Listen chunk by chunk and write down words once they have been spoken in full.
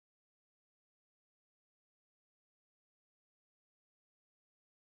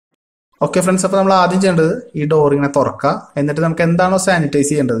Okay friends, അപ്പോൾ നമ്മൾ ആദ്യം ചെയ്യേണ്ടത് ഈ ഡോർ ഇങ്ങനെ തുറക്കുക. എന്നിട്ട് നമുക്ക് എന്താണോ സാനിറ്റൈസ്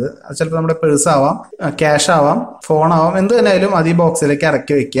ചെയ്യേണ്ടത്, അത് ചിലപ്പോൾ നമ്മുടെ പേഴ്സ് ആവാം, ക്യാഷ് ആവാം, ഫോൺ ആവാം, എന്ത് തന്നെയായാലും അത് ഈ ബോക്സിലേക്ക്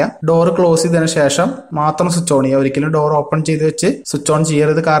ഇറക്കി വെക്കുക. ഡോർ ക്ലോസ് ചെയ്തതിനു ശേഷം മാത്രം സ്വിച്ച് ഓൺ ചെയ്യുക. ഒരിക്കലും ഡോർ ഓപ്പൺ ചെയ്ത് വെച്ച് സ്വിച്ച് ഓൺ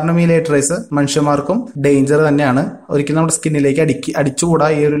ചെയ്യരുത്. കാരണം ഈ ലൈറ്റ് റേസ് മനുഷ്യന്മാർക്കും ഡേഞ്ചർ തന്നെയാണ്. ഒരിക്കലും നമ്മുടെ സ്കിന്നിലേക്ക് അടിച്ചുകൂടാ.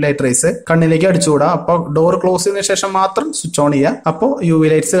 ഈ ഒരു ലൈറ്റ് റേസ് കണ്ണിലേക്ക് അടിച്ചുകൂടാ. അപ്പോൾ ഡോർ ക്ലോസ് ചെയ്തതിനു ശേഷം മാത്രം സ്വിച്ച് ഓൺ ചെയ്യുക. അപ്പോൾ UV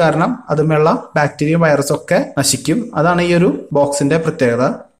ലൈറ്റ്സ് കാരണം അതുമുള്ള ബാക്ടീരിയ വൈറസ് ഒക്കെ നശിക്കും. അതാണ് ഈ ഒരു ബോക്സിന്റെ പ്രത്യേകത.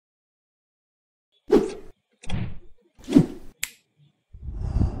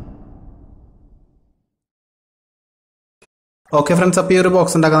 ഓക്കെ ഫ്രണ്ട്സ്, അപ്പോൾ ഈ ഒരു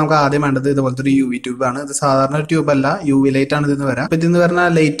ബോക്സ് ഉണ്ടാക്കാൻ നമുക്ക് ആദ്യം വേണ്ടത് ഇതുപോലത്തെ ഒരു UV ട്യൂബ് ആണ്. ഇത് സാധാരണ ഒരു ട്യൂബ് അല്ല, UV ലൈറ്റ് ആണ് ഇതിന് വരാം. അപ്പൊ ഇതിന് വരുന്ന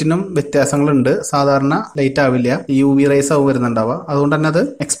ലൈറ്റിനും വ്യത്യാസങ്ങളുണ്ട്. സാധാരണ ലൈറ്റ് ആവില്ല, UV റേസ് ആവും വരുന്നുണ്ടാവുക. അതുകൊണ്ട് തന്നെ അത്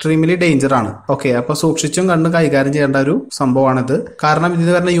എക്സ്ട്രീംലി ഡേഞ്ചർ ആണ്. ഓക്കെ, അപ്പൊ സൂക്ഷിച്ചും കണ്ടും കൈകാര്യം ചെയ്യേണ്ട ഒരു സംഭവമാണിത്. കാരണം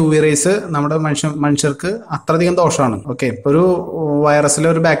ഇതിന് വരുന്ന UV റേസ് നമ്മുടെ മനുഷ്യർക്ക് അത്രയധികം ദോഷമാണ്. ഓക്കെ, ഒരു വൈറസിലെ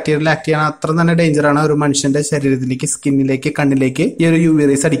ഒരു ബാക്ടീരിയയിൽ ആക്ട് ചെയ്യാൻ അത്ര തന്നെ ഡേഞ്ചർ ആണ് ഒരു മനുഷ്യന്റെ ശരീരത്തിലേക്ക്, സ്കിന്നിലേക്ക്, കണ്ണിലേക്ക് ഈ ഒരു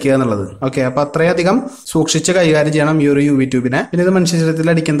UV റേസ് അടിക്കുക എന്നുള്ളത്. ഓക്കെ, അപ്പൊ അത്രയധികം സൂക്ഷിച്ച് കൈകാര്യം ചെയ്യണം ഈ ഒരു UV ട്യൂബ്. പിന്നെ ഇത് മനുഷ്യ ശരീരത്തിൽ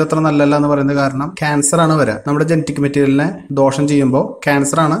അടിക്കുന്നത് അത്ര നല്ലല്ല എന്ന് പറയുന്നത് കാരണം ക്യാൻസർ ആണ് വരാം. നമ്മുടെ ജനറ്റിക് മെറ്റീരിയലിനെ ദോഷം ചെയ്യുമ്പോൾ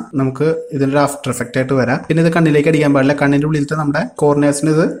ക്യാൻസർ ആണ് നമുക്ക് ഇതിന്റെ ആഫ്റ്റർ എഫക്റ്റ് ആയിട്ട് വരാം. പിന്നെ ഇത് കണ്ണിലേക്ക് അടിക്കാൻ പാടില്ല. കണ്ണിന്റെ ഉള്ളിലത്തെ നമ്മുടെ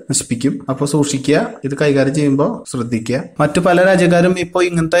കോർണിയാസിന് ഇത് നശിപ്പിക്കും. അപ്പോൾ സൂക്ഷിക്കുക, ഇത് കൈകാര്യം ചെയ്യുമ്പോൾ ശ്രദ്ധിക്കുക. മറ്റു പല രാജ്യക്കാരും ഇപ്പോൾ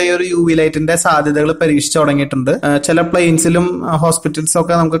ഇങ്ങനത്തെ ഒരു UV ലൈറ്റിന്റെ സാധ്യതകൾ പരീക്ഷിച്ചു തുടങ്ങിയിട്ടുണ്ട്. ചില പ്ലെയിൻസിലും ഹോസ്പിറ്റൽസും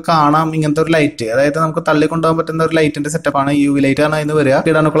ഒക്കെ നമുക്ക് കാണാം ഇങ്ങനത്തെ ഒരു ലൈറ്റ്. അതായത് നമുക്ക് തള്ളിക്കൊണ്ടുപോകാൻ പറ്റുന്ന ഒരു ലൈറ്റിന്റെ സെറ്റപ്പാണ്. UV ലൈറ്റ് ആണ് അതിന് വരിക.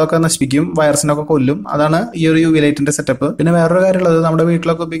 കീടാണുക്കളൊക്കെ നശിപ്പിക്കും, വൈറസിനൊക്കെ കൊല്ലും. അതാണ് ഈ ഒരു UV ലൈറ്റിന്റെ സെറ്റപ്പ്. പിന്നെ വേറൊരു കാര്യമുള്ളത്, നമ്മുടെ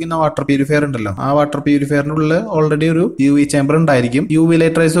വീട്ടിലൊക്കെ ഉപയോഗിക്കുന്ന വാട്ടർ പ്യൂരിഫയർ ഉണ്ടല്ലോ, ആ വാട്ടർ പ്യൂരിഫയറിന്റെ ഉള്ളിൽ ഓൾറെഡി ഒരു UV ചേമ്പർ ഉണ്ടായിരിക്കും. UV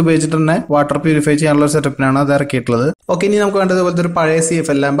ലൈറ്റ് റേസ് ഉപയോഗിച്ചിട്ട് തന്നെ വാട്ടർ പ്യൂരിഫൈ ചെയ്യാനുള്ള ഒരു സെറ്റപ്പിനാണ് അത് ഇറക്കിയിട്ടുള്ളത്. ഓക്കെ, ഇനി നമുക്ക് വേണ്ടത് പോലത്തെ ഒരു പഴയ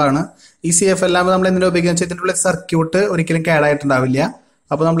CFL ലാമ്പാണ്. ഈ CFL ലാമ്പ് നമ്മൾ എന്തിനാ ഉപയോഗിക്കുക? ഇതിന്റെ ഉള്ളിൽ സർക്യൂട്ട് ഒരിക്കലും കേടായിട്ടുണ്ടാവില്ല.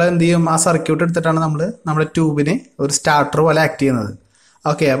 അപ്പോൾ നമ്മൾ എന്ത് ചെയ്യും? ആ സർക്യൂട്ട് എടുത്തിട്ടാണ് നമ്മൾ നമ്മുടെ ട്യൂബിന് ഒരു സ്റ്റാർട്ടർ പോലെ ആക്ട് ചെയ്യുന്നത്.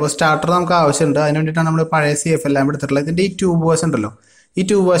 ഓക്കെ, അപ്പോൾ സ്റ്റാർട്ടർ നമുക്ക് ആവശ്യമുണ്ട്. അതിന് വേണ്ടിയിട്ടാണ് നമ്മൾ പഴയ CFL ലാമ്പ് എടുത്തിട്ടുള്ളത്. ഇതിന്റെ ഈ ട്യൂബ് വാഷ് ഉണ്ടല്ലോ, ഈ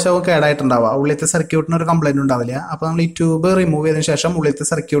ട്യൂബ് വാഷ് കേടായിട്ടുണ്ടാവുക. ഉള്ളിലത്തെ സർക്യൂട്ടിന് ഒരു കംപ്ലൈന്റ് ഉണ്ടാവില്ല. അപ്പോൾ നമ്മൾ ഈ ട്യൂബ് റിമൂവ് ചെയ്തതിനു ശേഷം ഉള്ളിലത്തെ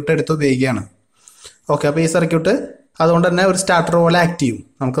സർക്യൂട്ട് എടുത്ത് ഉപയോഗിക്കുകയാണ്. ഓക്കെ, അപ്പോൾ ഈ സർക്യൂട്ട് അതുകൊണ്ട് തന്നെ ഒരു സ്റ്റാർട്ടർ പോലെ ആക്ട് ചെയ്യും.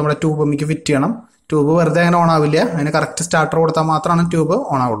 നമുക്ക് നമ്മുടെ ട്യൂബ് അമ്മിക്ക് ഫിറ്റ് ചെയ്യണം. ട്യൂബ് വെറുതെ അങ്ങനെ ഓൺ ആവില്ല. അതിന് കറക്റ്റ് സ്റ്റാർട്ടർ കൊടുത്താൽ മാത്രമാണ് ട്യൂബ്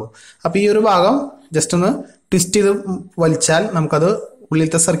ഓൺ ആവുള്ളൂ. അപ്പോൾ ഈ ഒരു ഭാഗം ജസ്റ്റ് ഒന്ന് ട്വിസ്റ്റ് ചെയ്ത് വലിച്ചാൽ നമുക്കത്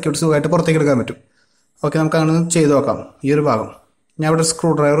ഉള്ളിലത്തെ സർക്യൂട്ട് സുഖമായിട്ട് പുറത്തേക്ക് എടുക്കാൻ പറ്റും. ഓക്കെ, നമുക്ക് അങ്ങനെ ചെയ്ത് നോക്കാം. ഈ ഒരു ഭാഗം ഞാൻ ഇവിടെ സ്ക്രൂ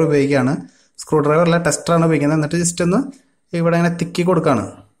ഡ്രൈവർ ഉപയോഗിക്കുകയാണ്. സ്ക്രൂ ഡ്രൈവറല്ല, ടെസ്റ്ററാണ് ഉപയോഗിക്കുന്നത്. എന്നിട്ട് ജസ്റ്റ് ഒന്ന് ഇവിടെ ഇങ്ങനെ തിക്കി കൊടുക്കുകയാണ്.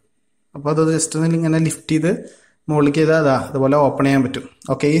 അപ്പോൾ അത് ജസ്റ്റ് ഒന്ന് ഇങ്ങനെ ലിഫ്റ്റ് ചെയ്ത് മുകളിലേക്ക് ചെയ്താൽ അതുപോലെ ഓപ്പൺ ചെയ്യാൻ പറ്റും.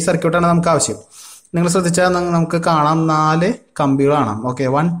 ഓക്കെ, ഈ സർക്യൂട്ടാണ് നമുക്ക് ആവശ്യം. നിങ്ങൾ ശ്രദ്ധിച്ചാൽ നമുക്ക് കാണാം 4 കമ്പികൾ കാണാം. ഓക്കെ,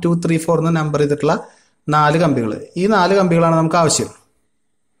 1 2 3 4 എന്ന് നമ്പർ ചെയ്തിട്ടുള്ള 4 കമ്പികൾ. ഈ 4 കമ്പികളാണ് നമുക്ക് ആവശ്യം.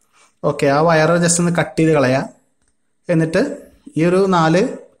 ഓക്കെ, ആ വയർ ജസ്റ്റ് ഒന്ന് കട്ട് ചെയ്ത് കളയാം. എന്നിട്ട് ഈ ഒരു 4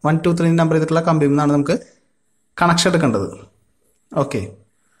 1 2 3 നമ്പർ ചെയ്തിട്ടുള്ള കമ്പിയിൽ നിന്നാണ് നമുക്ക് കണക്ഷൻ എടുക്കേണ്ടത്. ഓക്കെ,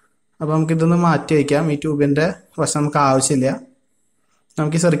 അപ്പോൾ നമുക്കിതൊന്ന് മാറ്റി വയ്ക്കാം. ഈ ട്യൂബിൻ്റെ വശം നമുക്ക് ആവശ്യമില്ല,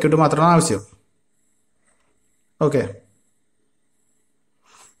 നമുക്ക് ഈ സർക്യൂട്ട് മാത്രമാണ് ആവശ്യം. ഓക്കെ,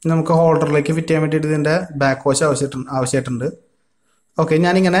 നമുക്ക് ഹോൾഡറിലേക്ക് ഫിറ്റ് ചെയ്യാൻ വേണ്ടിയിട്ട് ഇതിൻ്റെ ബാക്ക് വാഷ് ആവശ്യമായിട്ടുണ്ട്. ഓക്കെ,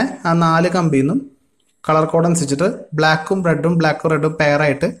 ഞാനിങ്ങനെ ആ 4 കമ്പിയിൽ നിന്നും കളർ കോഡ് അനുസരിച്ചിട്ട് ബ്ലാക്കും റെഡും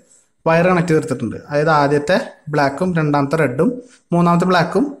പെയറായിട്ട് വയർ കണക്ട് ചെയ്തെടുത്തിട്ടുണ്ട്. അതായത് ആദ്യത്തെ ബ്ലാക്കും, രണ്ടാമത്തെ റെഡും, മൂന്നാമത്തെ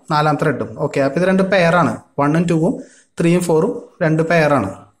ബ്ലാക്കും, നാലാമത്തെ റെഡും. ഓക്കെ, അപ്പോൾ ഇത് 2 പെയറാണ്. 1ഉം 2ഉം 3ഉം 4ഉം 2 പെയറാണ്.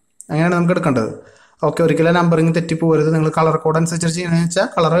 അങ്ങനെയാണ് നമുക്ക് എടുക്കേണ്ടത്. ഓക്കെ, ഒരിക്കലും നമ്പറിങ് തെറ്റിപ്പോകരുത്. നിങ്ങൾ കളർ കോഡ് അനുസരിച്ച് ചെയ്യുന്നതെന്ന് വെച്ചാൽ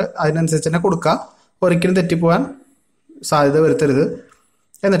കളർ അതിനനുസരിച്ച് തന്നെ കൊടുക്കുക. ഒരിക്കലും തെറ്റിപ്പോകാൻ സാധ്യത വരുത്തരുത്.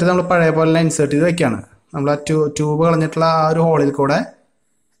 എന്നിട്ട് നമ്മൾ പഴയ പോലെ ഇൻസേർട്ട് ചെയ്ത് വെക്കുകയാണ്. നമ്മൾ ആ ട്യൂബ് കളഞ്ഞിട്ടുള്ള ആ ഒരു ഹോളിൽ കൂടെ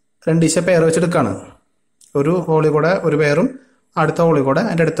 2 പെയർ വെച്ചെടുക്കുകയാണ്. ഒരു ഹോളിൽ കൂടെ ഒരു പെയറും അടുത്ത ഹോളിൽ കൂടെ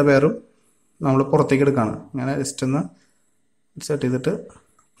അതിൻ്റെ അടുത്ത പെയറും നമ്മൾ പുറത്തേക്ക് എടുക്കുകയാണ്. ഇങ്ങനെ ജസ്റ്റ് ഒന്ന് സെറ്റ് ചെയ്തിട്ട്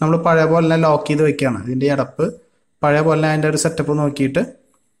നമ്മൾ പഴയ പോലെ തന്നെ ലോക്ക് ചെയ്ത് വെക്കുകയാണ്. ഇതിൻ്റെ ഈ അടപ്പ് പഴയ പോലെ അതിൻ്റെ ഒരു സെറ്റപ്പ് നോക്കിയിട്ട്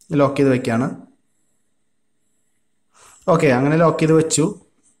ലോക്ക് ചെയ്ത് വെക്കുകയാണ്. ഓക്കെ, അങ്ങനെ ലോക്ക് ചെയ്ത് വെച്ചു.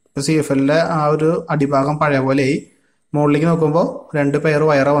 ഇപ്പോൾ CFLൻ്റെ ആ ഒരു അടിഭാഗം പഴയ പോലെയായി. മുകളിലേക്ക് നോക്കുമ്പോൾ 2 പെയർ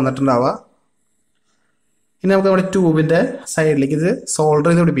വയറാണ് വന്നിട്ടുണ്ടാവുക. ഇനി നമുക്ക് നമ്മുടെ ട്യൂബിൻ്റെ സൈഡിലേക്ക് ഇത് സോൾഡർ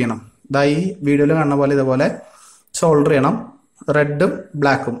ചെയ്ത് പിടിപ്പിക്കണം. ഇതായി വീഡിയോയിൽ കാണുന്ന പോലെ ഇതുപോലെ സോൾഡർ ചെയ്യണം. റെഡും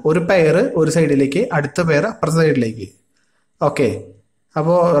ബ്ലാക്കും ഒരു പെയർ ഒരു സൈഡിലേക്ക്, അടുത്ത പെയർ അപ്പുറത്തെ സൈഡിലേക്ക്. ഓക്കെ,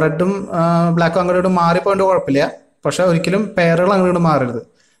 അപ്പോൾ റെഡും ബ്ലാക്കും അങ്ങോട്ട് മാറിപ്പോയിട്ട് കുഴപ്പമില്ല. പക്ഷെ ഒരിക്കലും പെയറുകൾ അങ്ങോട്ട് മാറരുത്.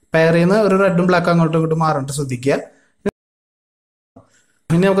 പെയറിൽ നിന്ന് ഒരു റെഡും ബ്ലാക്കും അങ്ങോട്ടും ഇങ്ങോട്ടും മാറാണ്ട് ശ്രദ്ധിക്കുക.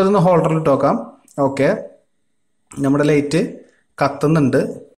 ഇനി നമുക്കതൊന്ന് ഹോൾഡറിൽ ഇട്ട് നോക്കാം. ഓക്കെ, നമ്മുടെ ലൈറ്റ് കത്തുന്നുണ്ട്.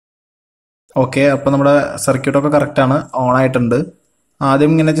 ഓക്കെ, അപ്പോൾ നമ്മുടെ സർക്യൂട്ടൊക്കെ കറക്റ്റാണ്, ഓൺ ആയിട്ടുണ്ട്.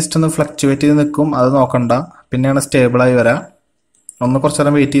 ആദ്യം ഇങ്ങനെ ജസ്റ്റ് ഒന്ന് ഫ്ലക്ച്വേറ്റ് ചെയ്ത് നിൽക്കും, അത് നോക്കണ്ട. പിന്നെയാണ് സ്റ്റേബിളായി വരാം. ഒന്ന് കുറച്ച്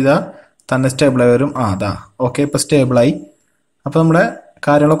നേരം വെയിറ്റ് ചെയ്താൽ തന്നെ സ്റ്റേബിളായി വരും. അതാ ഓക്കെ, ഇപ്പോൾ സ്റ്റേബിളായി. അപ്പോൾ നമ്മുടെ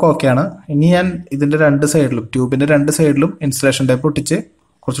കാര്യങ്ങളൊക്കെ ഓക്കെയാണ്. ഇനി ഞാൻ ഇതിൻ്റെ 2 സൈഡിലും ട്യൂബിൻ്റെ 2 സൈഡിലും ഇൻസുലേഷൻ ടേപ്പ് ഒട്ടിച്ച്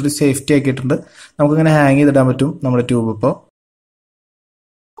കുറച്ചുകൂടി സേഫ്റ്റി ആക്കിയിട്ടുണ്ട്. നമുക്കിങ്ങനെ ഹാങ് ചെയ്തിടാൻ പറ്റും നമ്മുടെ ട്യൂബ്. ഇപ്പോൾ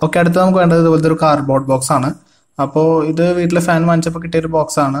ഓക്കെ, അടുത്ത് നമുക്ക് വേണ്ടത് ഇതുപോലത്തെ ഒരു കാർഡ്ബോർഡ് ബോക്സ് ആണ്. അപ്പോൾ ഇത് വീട്ടിലെ ഫാൻ വാങ്ങിച്ചപ്പോൾ കിട്ടിയൊരു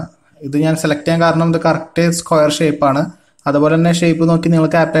ബോക്സ് ആണ്. ഇത് ഞാൻ സെലക്ട് ചെയ്യാൻ കാരണം ഇത് കറക്റ്റ് സ്ക്വയർ ഷേപ്പാണ്. അതുപോലെ തന്നെ ഷേപ്പ് നോക്കി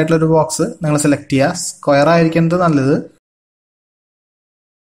നിങ്ങൾക്ക് ആപ്റ്റ് ആയിട്ടുള്ള ഒരു ബോക്സ് നിങ്ങൾ സെലക്ട് ചെയ്യുക. സ്ക്വയർ ആയിരിക്കുന്നത് നല്ലത്.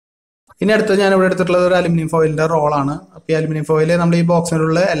 ഇനി അടുത്ത് ഞാൻ ഇവിടെ എടുത്തിട്ടുള്ളത് ഒരു അലുമിനിയം ഫോയിലിന്റെ റോളാണ്. അപ്പോൾ ഈ അലുമിനിയം ഫോയിൽ നമ്മൾ ഈ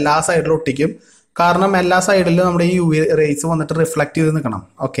ബോക്സിനുള്ള എല്ലാ സൈഡിലും ഒട്ടിക്കും. കാരണം എല്ലാ സൈഡിലും നമ്മുടെ ഈ UV റേസ് വന്നിട്ട് റിഫ്ലക്ട് ചെയ്ത് നിൽക്കണം.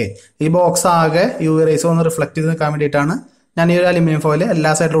 ഓക്കെ, ഈ ബോക്സ് ആകെ UV റേസ് വന്ന് റിഫ്ലക്ട് ചെയ്ത് നിൽക്കാൻ വേണ്ടിയിട്ടാണ് ഞാൻ ഈ ഒരു അലുമിനിയം ഫോയിൽ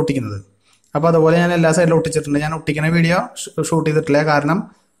എല്ലാ സൈഡിലും ഒട്ടിക്കുന്നത്. അപ്പോൾ അതുപോലെ ഞാൻ എല്ലാ സൈഡിലും ഒട്ടിച്ചിട്ടുണ്ട്. ഞാൻ ഒട്ടിക്കുന്ന വീഡിയോ ഷൂട്ട് ചെയ്തിട്ടില്ല, കാരണം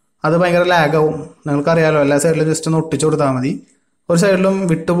അത് ഭയങ്കര ലാഗാവും. നിങ്ങൾക്കറിയാലോ, എല്ലാ സൈഡിലും ജസ്റ്റ് ഒന്ന് ഒട്ടിച്ചു കൊടുത്താൽ മതി. ഒരു സൈഡിലും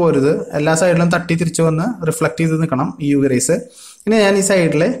വിട്ടു പോരുത്, എല്ലാ സൈഡിലും തട്ടി തിരിച്ചു വന്ന് റിഫ്ലക്ട് ചെയ്ത് നിൽക്കണം ഈ UV റേസ്. ഇനി ഞാൻ ഈ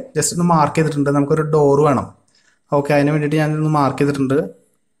സൈഡിൽ ജസ്റ്റ് ഒന്ന് മാർക്ക് ചെയ്തിട്ടുണ്ട്. നമുക്കൊരു ഡോർ വേണം. ഓക്കെ, അതിന് വേണ്ടിയിട്ട് ഞാനൊന്ന് മാർക്ക് ചെയ്തിട്ടുണ്ട്.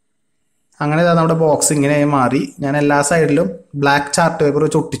 അങ്ങനെ നമ്മുടെ ബോക്സ് ഇങ്ങനെ മാറി. ഞാൻ എല്ലാ സൈഡിലും ബ്ലാക്ക് ചാർട്ട് പേപ്പർ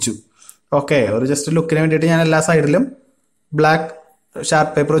വെച്ച് ഒട്ടിച്ചു. ഓക്കെ, ഒരു ജസ്റ്റ് ലുക്കിന് വേണ്ടിയിട്ട് ഞാൻ എല്ലാ സൈഡിലും ബ്ലാക്ക്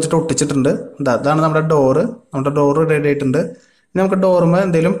ചാർട്ട് പേപ്പർ വെച്ചിട്ട് ഒട്ടിച്ചിട്ടുണ്ട്. അതാണ് നമ്മുടെ ഡോറ്. നമ്മുടെ ഡോറ് റെഡി ആയിട്ടുണ്ട്. ഇനി നമുക്ക് ഡോറുമ്പോൾ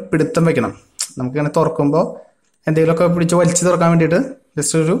എന്തെങ്കിലും പിടുത്തം വെക്കണം. നമുക്കിങ്ങനെ തുറക്കുമ്പോൾ എന്തെങ്കിലുമൊക്കെ പിടിച്ച് വലിച്ച് തുറക്കാൻ വേണ്ടിയിട്ട്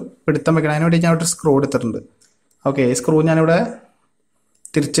ജസ്റ്റ് ഒരു പിടുത്തം വെക്കണം. അതിന് വേണ്ടി ഞാൻ ഒരു സ്ക്രൂ എടുത്തിട്ടുണ്ട്. ഓക്കെ, ഈ സ്ക്രൂ ഞാനിവിടെ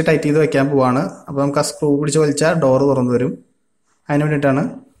തിരിച്ച് ടൈറ്റ് ചെയ്ത് വെക്കാൻ പോവാണ്. അപ്പോൾ നമുക്ക് ആ സ്ക്രൂ പിടിച്ച് വലിച്ചാൽ ഡോറ് തുറന്നു വരും. അതിന് വേണ്ടിയിട്ടാണ്.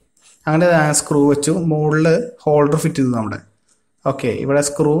 അങ്ങനെ സ്ക്രൂ വെച്ചു. മുകളിൽ ഹോൾഡർ ഫിറ്റ് ചെയ്തു നമ്മുടെ. ഓക്കെ, ഇവിടെ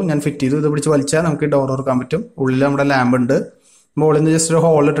സ്ക്രൂ ഞാൻ ഫിറ്റ് ചെയ്തു. ഇത് പിടിച്ച് വലിച്ചാൽ നമുക്ക് ഡോർ തുറക്കാൻ പറ്റും. ഉള്ളിൽ നമ്മുടെ ലാമ്പ് ഉണ്ട്. മുകളിൽ നിന്ന് ജസ്റ്റ് ഒരു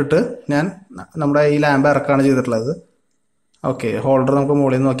ഹോൾ ഇട്ടിട്ട് ഞാൻ നമ്മുടെ ഈ ലാമ്പ് ഇറക്കാണ് ചെയ്തിട്ടുള്ളത്. ഓക്കെ, ഹോൾഡർ നമുക്ക്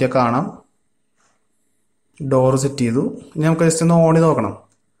മുകളിൽ നിന്ന് നോക്കിയാൽ കാണാം. ഡോർ സെറ്റ് ചെയ്തു. ഇനി നമുക്ക് ജസ്റ്റ് ഒന്ന് ഓൺ ചെയ്ത് നോക്കണം.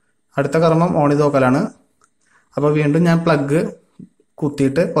 അടുത്ത കർമ്മം ഓൺ ചെയ്ത് നോക്കലാണ്. അപ്പോൾ വീണ്ടും ഞാൻ പ്ലഗ്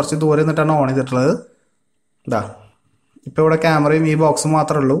കുത്തിയിട്ട് കുറച്ച് ദൂരെ നിന്നിട്ടാണ് ഓൺ ചെയ്തിട്ടുള്ളത്. ഇതാ, ഇപ്പോൾ ഇവിടെ ക്യാമറയും ഈ ബോക്സും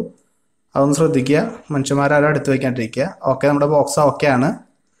മാത്രമേ ഉള്ളൂ. അതൊന്ന് ശ്രദ്ധിക്കുക, മനുഷ്യന്മാരും അടുത്ത് വയ്ക്കാണ്ടിരിക്കുക. ഓക്കെ, നമ്മുടെ ബോക്സ് ഓക്കെ ആണ്.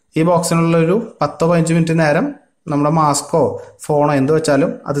 ഈ ബോക്സിനുള്ളൊരു 10-15 മിനിറ്റ് നേരം നമ്മുടെ മാസ്കോ ഫോണോ എന്ത്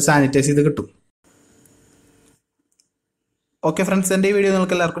വെച്ചാലും അത് സാനിറ്റൈസ് ചെയ്ത് കിട്ടും. ഓക്കെ ഫ്രണ്ട്സ്, എൻ്റെ ഈ വീഡിയോ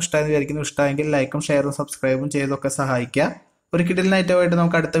നിങ്ങൾക്ക് എല്ലാവർക്കും ഇഷ്ടമായെന്ന് വിചാരിക്കുന്നു. ഇഷ്ടമായെങ്കിൽ ലൈക്കും ഷെയറും സബ്സ്ക്രൈബും ചെയ്തൊക്കെ സഹായിക്കുക. ഒരു കിടിലൻ ഐറ്റമായിട്ട്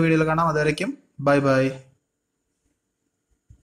നമുക്ക് അടുത്ത വീഡിയോയിൽ കാണാം. അതുവരേക്കും ബൈ ബൈ.